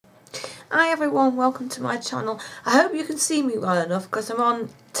Hi everyone, welcome to my channel. I hope you can see me well enough because I'm on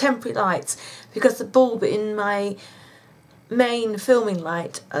temporary lights because the bulb in my main filming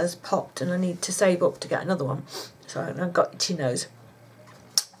light has popped and I need to save up to get another one. So I've got itchy nose.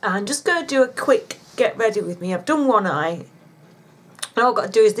 I'm just going to do a quick get ready with me. I've done one eye. All I've got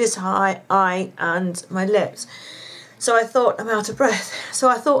to do is this eye and my lips. So I thought, I'm out of breath. So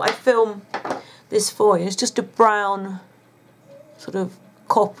I thought I'd film this for you. It's just a brown sort of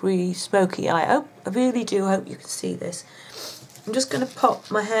coppery, smoky eye. Oh, I really do hope you can see this. I'm just going to pop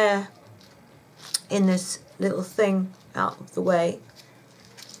my hair in this little thing out of the way,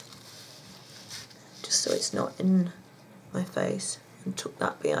 just so it's not in my face, and tuck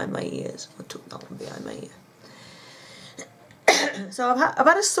that behind my ears, or tuck that one behind my ear. So I've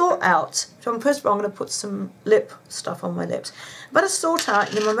had to sort out, so first of all I'm going to put some lip stuff on my lips. I've had to sort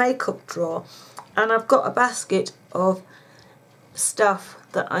out in my makeup drawer, and I've got a basket of stuff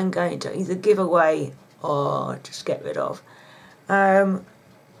that I'm going to either give away or just get rid of. I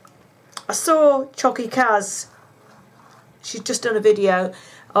saw Chocky Kaz, she's just done a video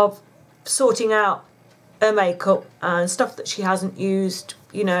of sorting out her makeup and stuff that she hasn't used,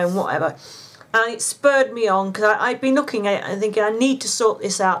 you know, and whatever. And it spurred me on because I'd been looking at it and thinking I need to sort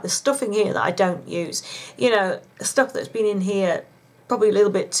this out. There's stuff in here that I don't use. You know, stuff that's been in here probably a little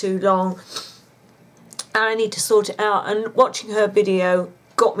bit too long. And I need to sort it out. And watching her video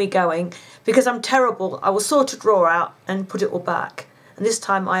got me going because I'm terrible. I will sort a drawer out and put it all back. And this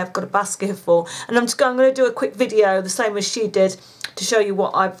time I have got a basket full. And I'm going to do a quick video, the same as she did, to show you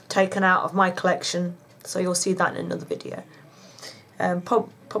what I've taken out of my collection. So you'll see that in another video.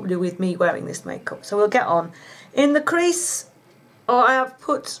 Probably with me wearing this makeup. So we'll get on. In the crease, I have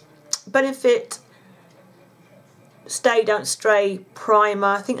put Benefit Stay Don't Stray Primer.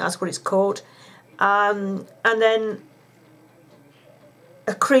 I think that's what it's called. And then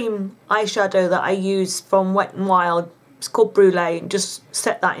a cream eyeshadow that I use from Wet n Wild. It's called Brulee, and just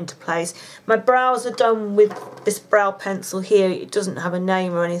set that into place. My brows are done with this brow pencil here. It doesn't have a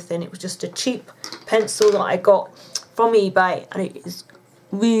name or anything. It was just a cheap pencil that I got from eBay, and it is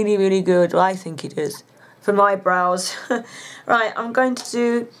really, really good. Well, I think it is for my brows. Right, I'm going to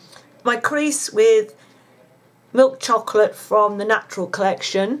do my crease with Milk Chocolate from the Natural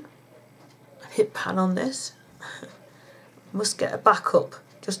Collection. I've hit pan on this. Must get a backup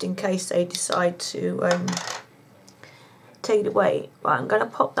just in case they decide to take it away. Right, I'm going to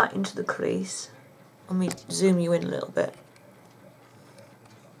pop that into the crease. Let me zoom you in a little bit.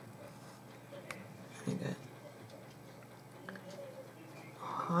 There you go.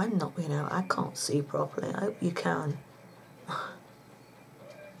 Oh, I'm not being out. I can't see properly. I hope you can.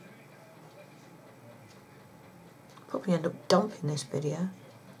 Probably end up dumping this video.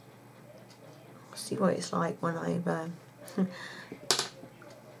 See what it's like when I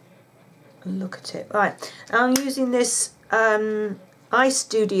look at it. Right, I'm using this Eye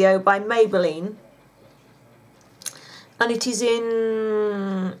Studio by Maybelline, and it is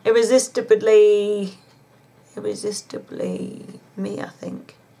in Irresistibly Me, I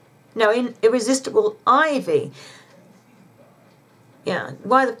think. No, in Irresistible Ivy. Yeah,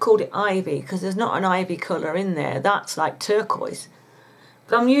 why they've called it Ivy, because there's not an ivy colour in there. That's like turquoise.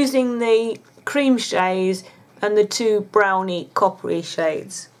 But I'm using the cream shades and the two browny coppery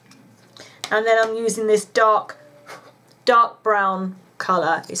shades. And then I'm using this dark brown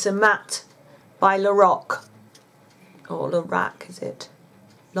colour. It's a matte by Lorac. Or Lorac, is it?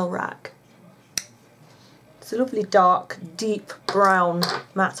 Lorac. It's a lovely dark, deep brown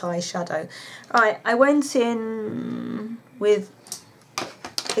matte eyeshadow. Right, I went in with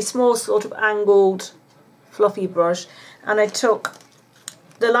a small sort of angled fluffy brush, and I took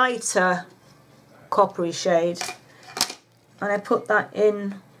the lighter coppery shade and I put that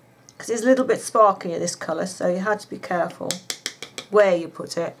in, because it's a little bit sparklier, this colour, so you had to be careful where you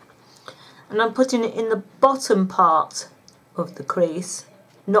put it. And I'm putting it in the bottom part of the crease,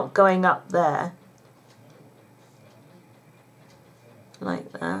 not going up there,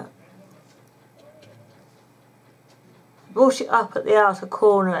 like that. Brush it up at the outer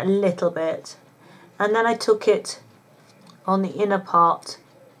corner a little bit, and then I took it on the inner part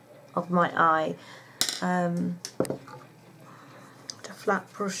of my eye. A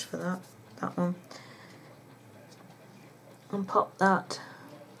flat brush for that one, and pop that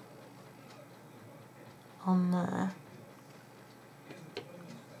on there.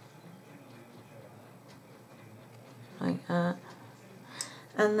 Like that.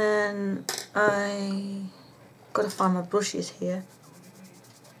 And then I got to find my brushes here.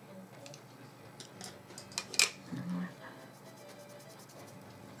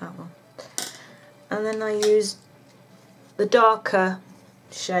 That one. And then I used the darker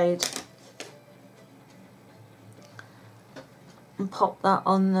shade and pop that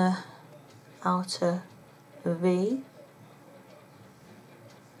on the outer V.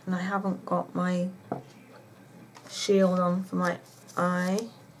 And I haven't got my shield on for my eye.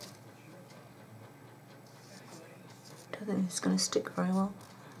 Don't think it's going to stick very well.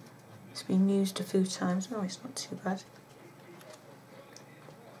 It's been used a few times. No, it's not too bad.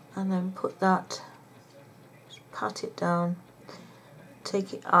 And then put that, just pat it down,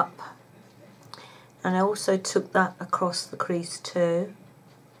 take it up. And I also took that across the crease too.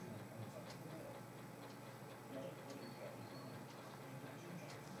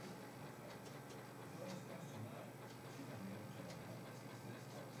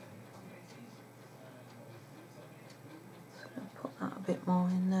 So I'll put that a bit more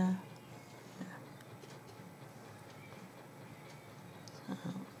in there. Yeah.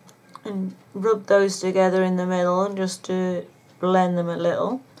 And rub those together in the middle and just to blend them a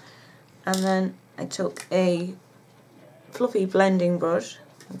little. And then I took a fluffy blending brush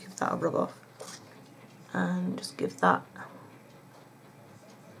and give that a rub off and just give that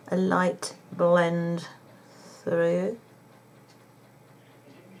a light blend through.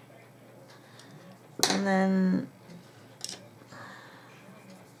 And then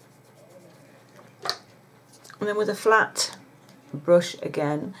with a flat brush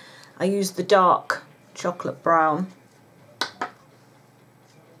again, I use the dark chocolate brown.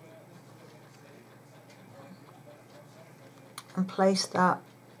 And place that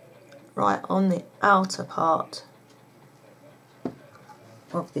right on the outer part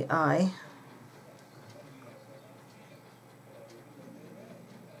of the eye.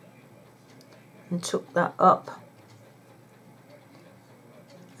 And took that up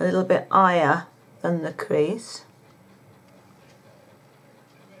a little bit higher than the crease.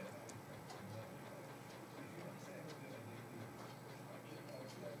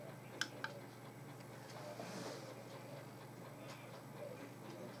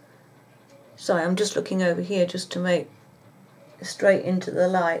 Sorry, I'm just looking over here just to make straight into the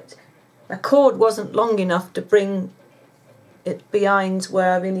light. My cord wasn't long enough to bring it behind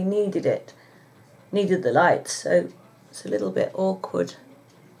where I really needed it. Needed the light, so it's a little bit awkward.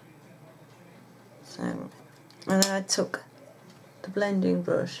 So, and then I took the blending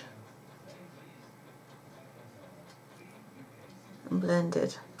brush and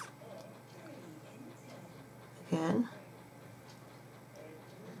blended again.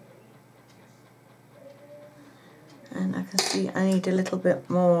 And I can see I need a little bit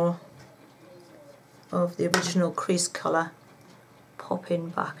more of the original crease colour popping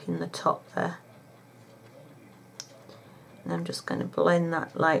back in the top there. And I'm just going to blend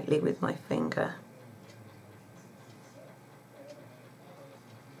that lightly with my finger.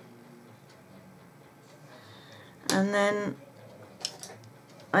 And then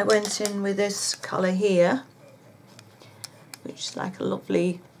I went in with this colour here, which is like a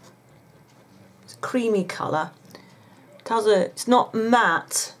lovely creamy colour. It's not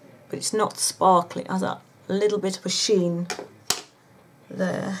matte, but it's not sparkly. It has a little bit of a sheen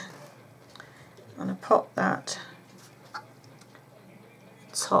there. And I pop that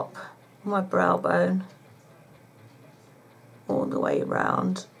top of my brow bone all the way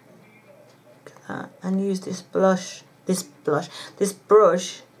around. Look at that. And use this brush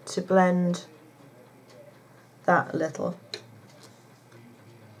to blend that a little.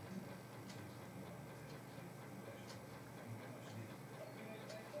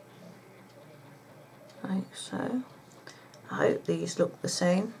 Like so. I hope these look the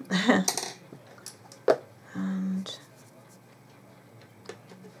same. And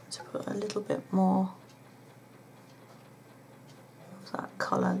to put a little bit more of that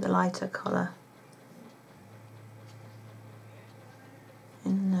colour, the lighter colour,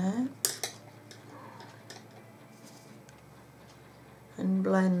 in there. And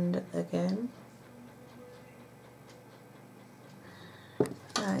blend again.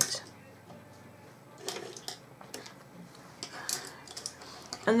 Right.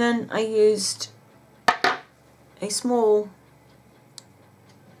 And then I used a small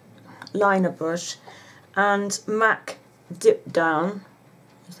liner brush and MAC Dip Down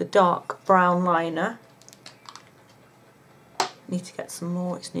with a dark brown liner. Need to get some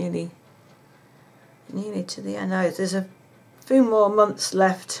more, it's nearly to the end. I know there's a few more months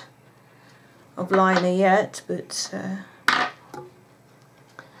left of liner yet, but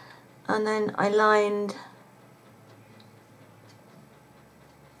and then I lined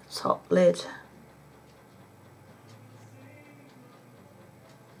the top lid.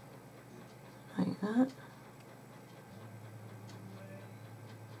 Like that.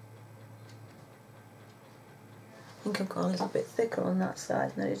 I think I've got a little bit thicker on that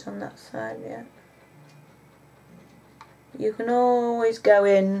side than it is on that side, yeah. You can always go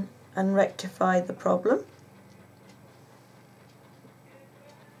in and rectify the problem.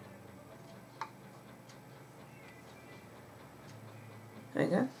 There we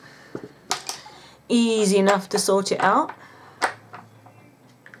go. Easy enough to sort it out.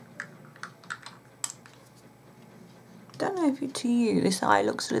 Don't know if to you this eye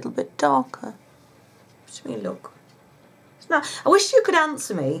looks a little bit darker. Just me look. No, I wish you could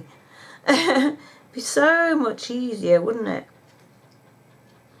answer me. It'd be so much easier, wouldn't it?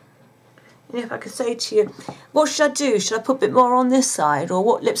 And if I could say to you, what should I do? Should I put a bit more on this side? Or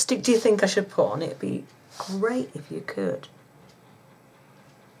what lipstick do you think I should put on? It'd be great if you could.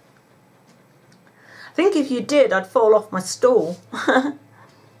 I think if you did, I'd fall off my stool. I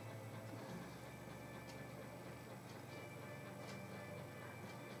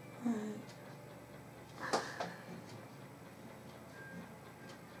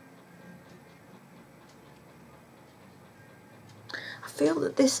feel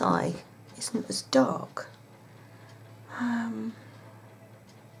that this eye isn't as dark.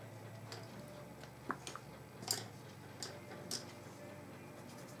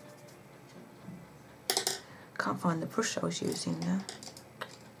 Can't find the brush I was using now. I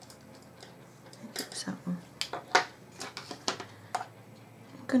think it was that one.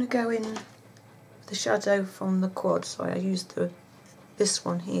 I'm going to go in with the shadow from the quad, so I used this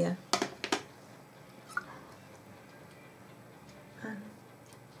one here. And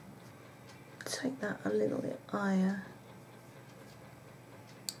take that a little bit higher.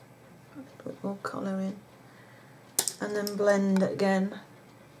 A little bit more colour in. And then blend it again.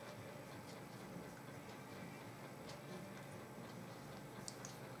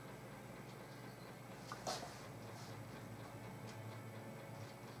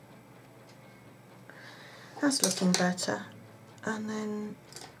 That's looking better. And then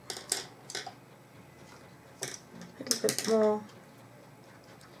a little bit more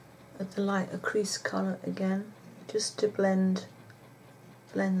of the lighter crease colour again, just to blend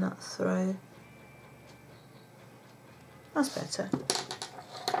that through. That's better.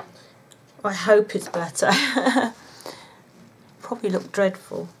 I hope it's better. Probably look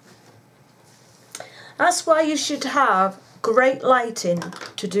dreadful. That's why you should have great lighting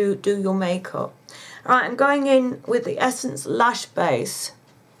to do your makeup. Alright, I'm going in with the Essence Lash Base.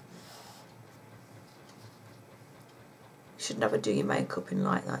 You should never do your makeup in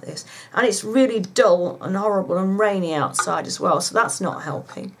light like this. And it's really dull and horrible and rainy outside as well, so that's not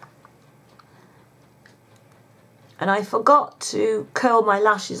helping. And I forgot to curl my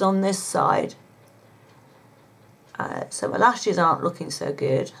lashes on this side. So my lashes aren't looking so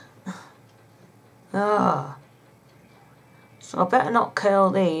good. So I better not curl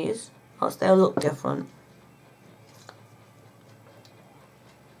these, else they'll look different.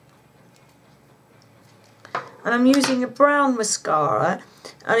 And I'm using a brown mascara,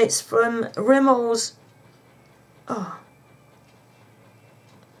 and it's from Rimmel's,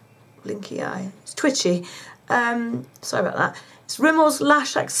 blinky eye, it's twitchy, sorry about that. It's Rimmel's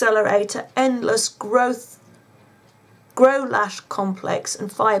Lash Accelerator Endless Grow Lash Complex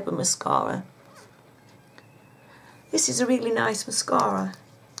and Fibre Mascara. This is a really nice mascara.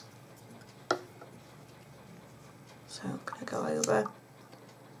 So I'm going to go over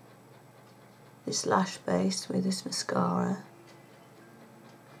this lash base with this mascara.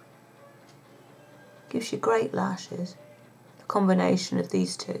 Gives you great lashes, the combination of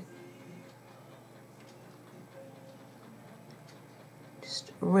these two.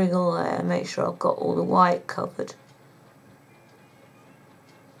 Just wriggle there, make sure I've got all the white covered.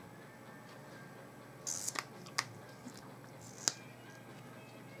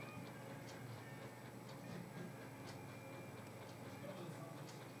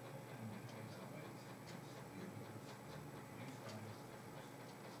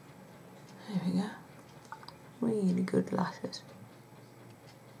 There we go. Really good lashes.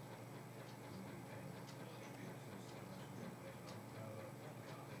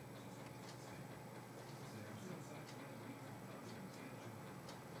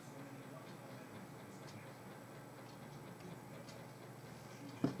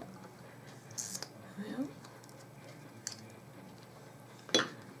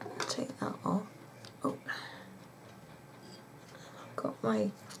 Take that off. Oh, I've got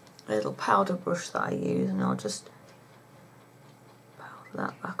my little powder brush that I use, and I'll just powder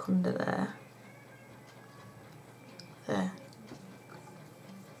that back under there. There.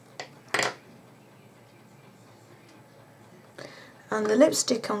 And the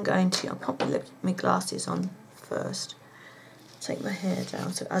lipstick I'm going to, I'll pop my glasses on first. Take my hair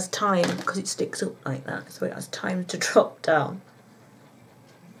down so it has time, because it sticks up like that, so it has time to drop down.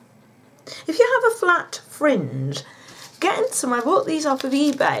 If you have a flat fringe, getting some. I bought these off of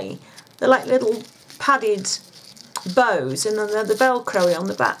eBay. They're like little padded bows, and then they're the Velcro on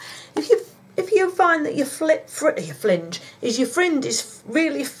the back. If you find that your fringe is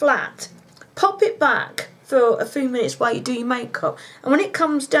really flat, pop it back for a few minutes while you do your makeup, and when it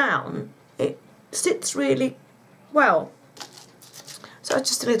comes down, it sits really well. So that's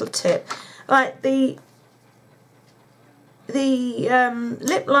just a little tip. Right, the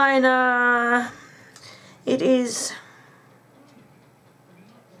lip liner, it is,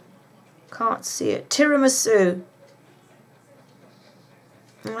 can't see it, Tiramisu.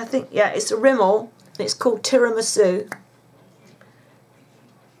 And I think, yeah, it's a Rimmel, and it's called Tiramisu.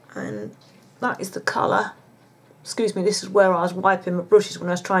 And that is the colour. Excuse me, this is where I was wiping my brushes when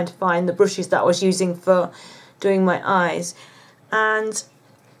I was trying to find the brushes that I was using for doing my eyes. And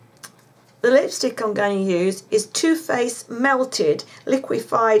the lipstick I'm going to use is Too Faced Melted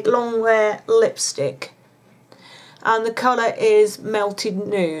Liquefied Longwear Lipstick. And the colour is Melted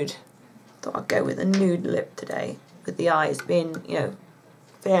Nude. Thought I'd go with a nude lip today, with the eyes being, you know,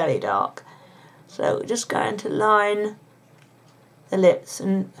 fairly dark. So we're just going to line the lips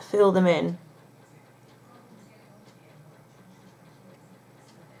and fill them in.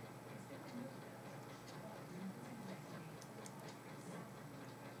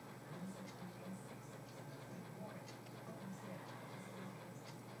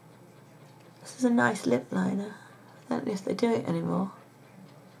 This is a nice lip liner. I don't know if they do it anymore.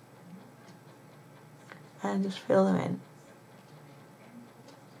 And just fill them in.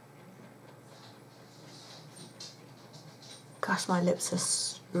 Gosh, my lips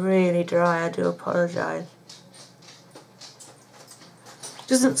are really dry, I do apologise.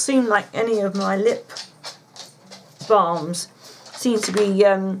 Doesn't seem like any of my lip balms seem to be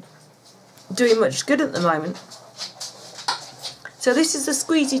doing much good at the moment. So this is a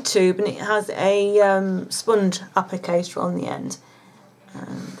squeezy tube, and it has a sponge applicator on the end.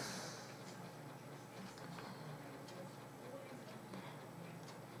 And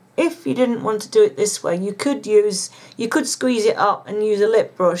if you didn't want to do it this way, you could squeeze it up and use a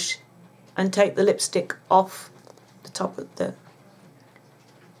lip brush and take the lipstick off the top of the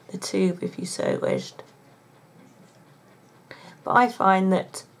tube if you so wished. But I find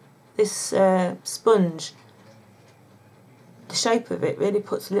that this sponge, the shape of it really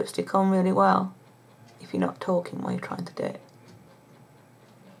puts the lipstick on really well if you're not talking while you're trying to do it.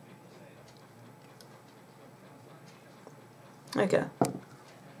 There you go.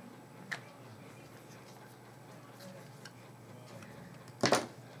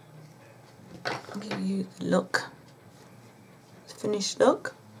 I'll give you the look, the finished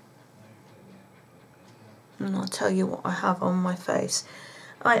look, and I'll tell you what I have on my face.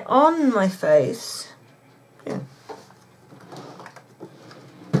 On my face, yeah,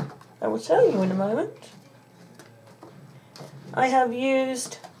 I will tell you in a moment. I have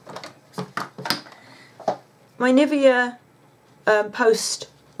used my Nivea post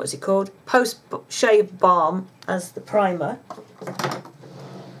shave balm as the primer.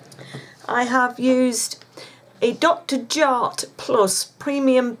 I have used a Dr. Jart Plus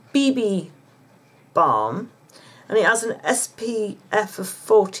Premium BB Balm, and it has an SPF of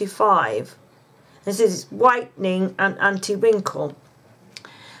 45. This is whitening and anti-wrinkle.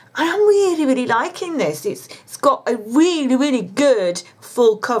 And I'm really liking this. It's got a really good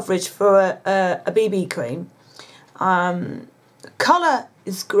full coverage for a BB cream. The colour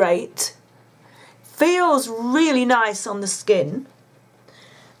is great. Feels really nice on the skin.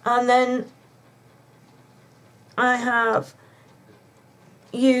 And then I have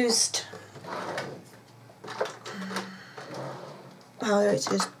used, oh, there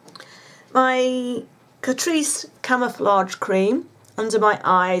it is, my Catrice Camouflage Cream under my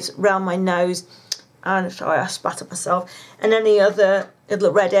eyes, round my nose, and sorry, I spat at myself, and any other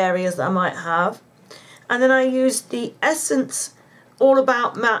little red areas that I might have. And then I used the Essence All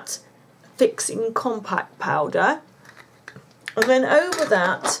About Matte Fixing Compact Powder. And then over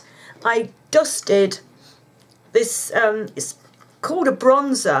that, I dusted this, it's called a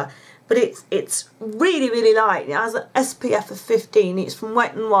bronzer, but it's really light. It has an SPF of 15, it's from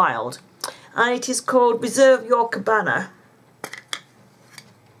Wet n Wild. And it is called Reserve Your Cabana.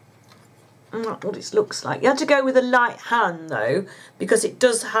 And that's what it looks like. You have to go with a light hand though, because it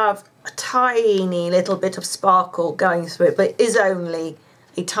does have a tiny little bit of sparkle going through it, but it is only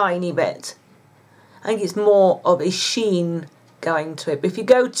a tiny bit. I think it's more of a sheen going to it. But if you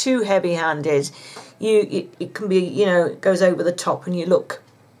go too heavy-handed, it can be, you know, it goes over the top and you look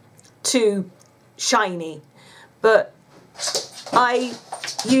too shiny. But I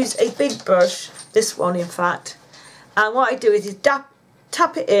use a big brush, this one in fact, and what I do is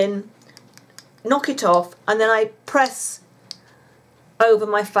tap it in knock it off, and then I press over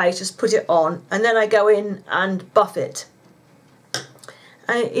my face, just put it on, and then I go in and buff it.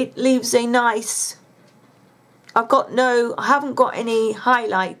 And it leaves a nice, I haven't got any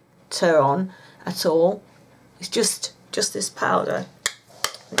highlighter on at all. It's just this powder.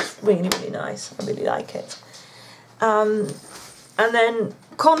 It's really, really nice. I really like it. And then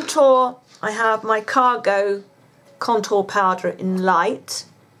contour, I have my Cargo contour powder in light.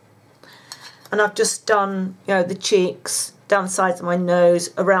 And I've just done, you know, the cheeks, down the sides of my nose,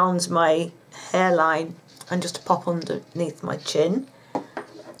 around my hairline, and just to pop underneath my chin.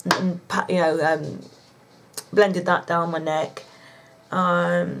 And you know, blended that down my neck.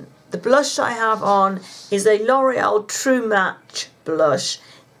 The blush I have on is a L'Oreal True Match blush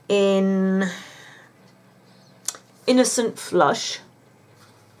in Innocent Flush.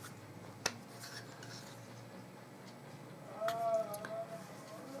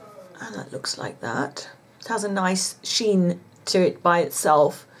 And that looks like that. It has a nice sheen to it by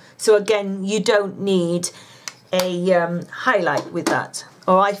itself. So again, you don't need a highlight with that,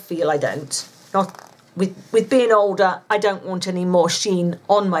 or I feel I don't. Not with being older, I don't want any more sheen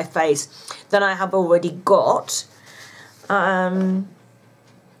on my face than I have already got. And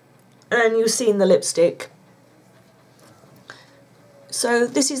you've seen the lipstick. So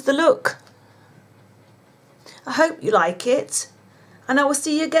this is the look. I hope you like it, and I will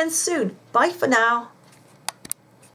see you again soon. Bye for now.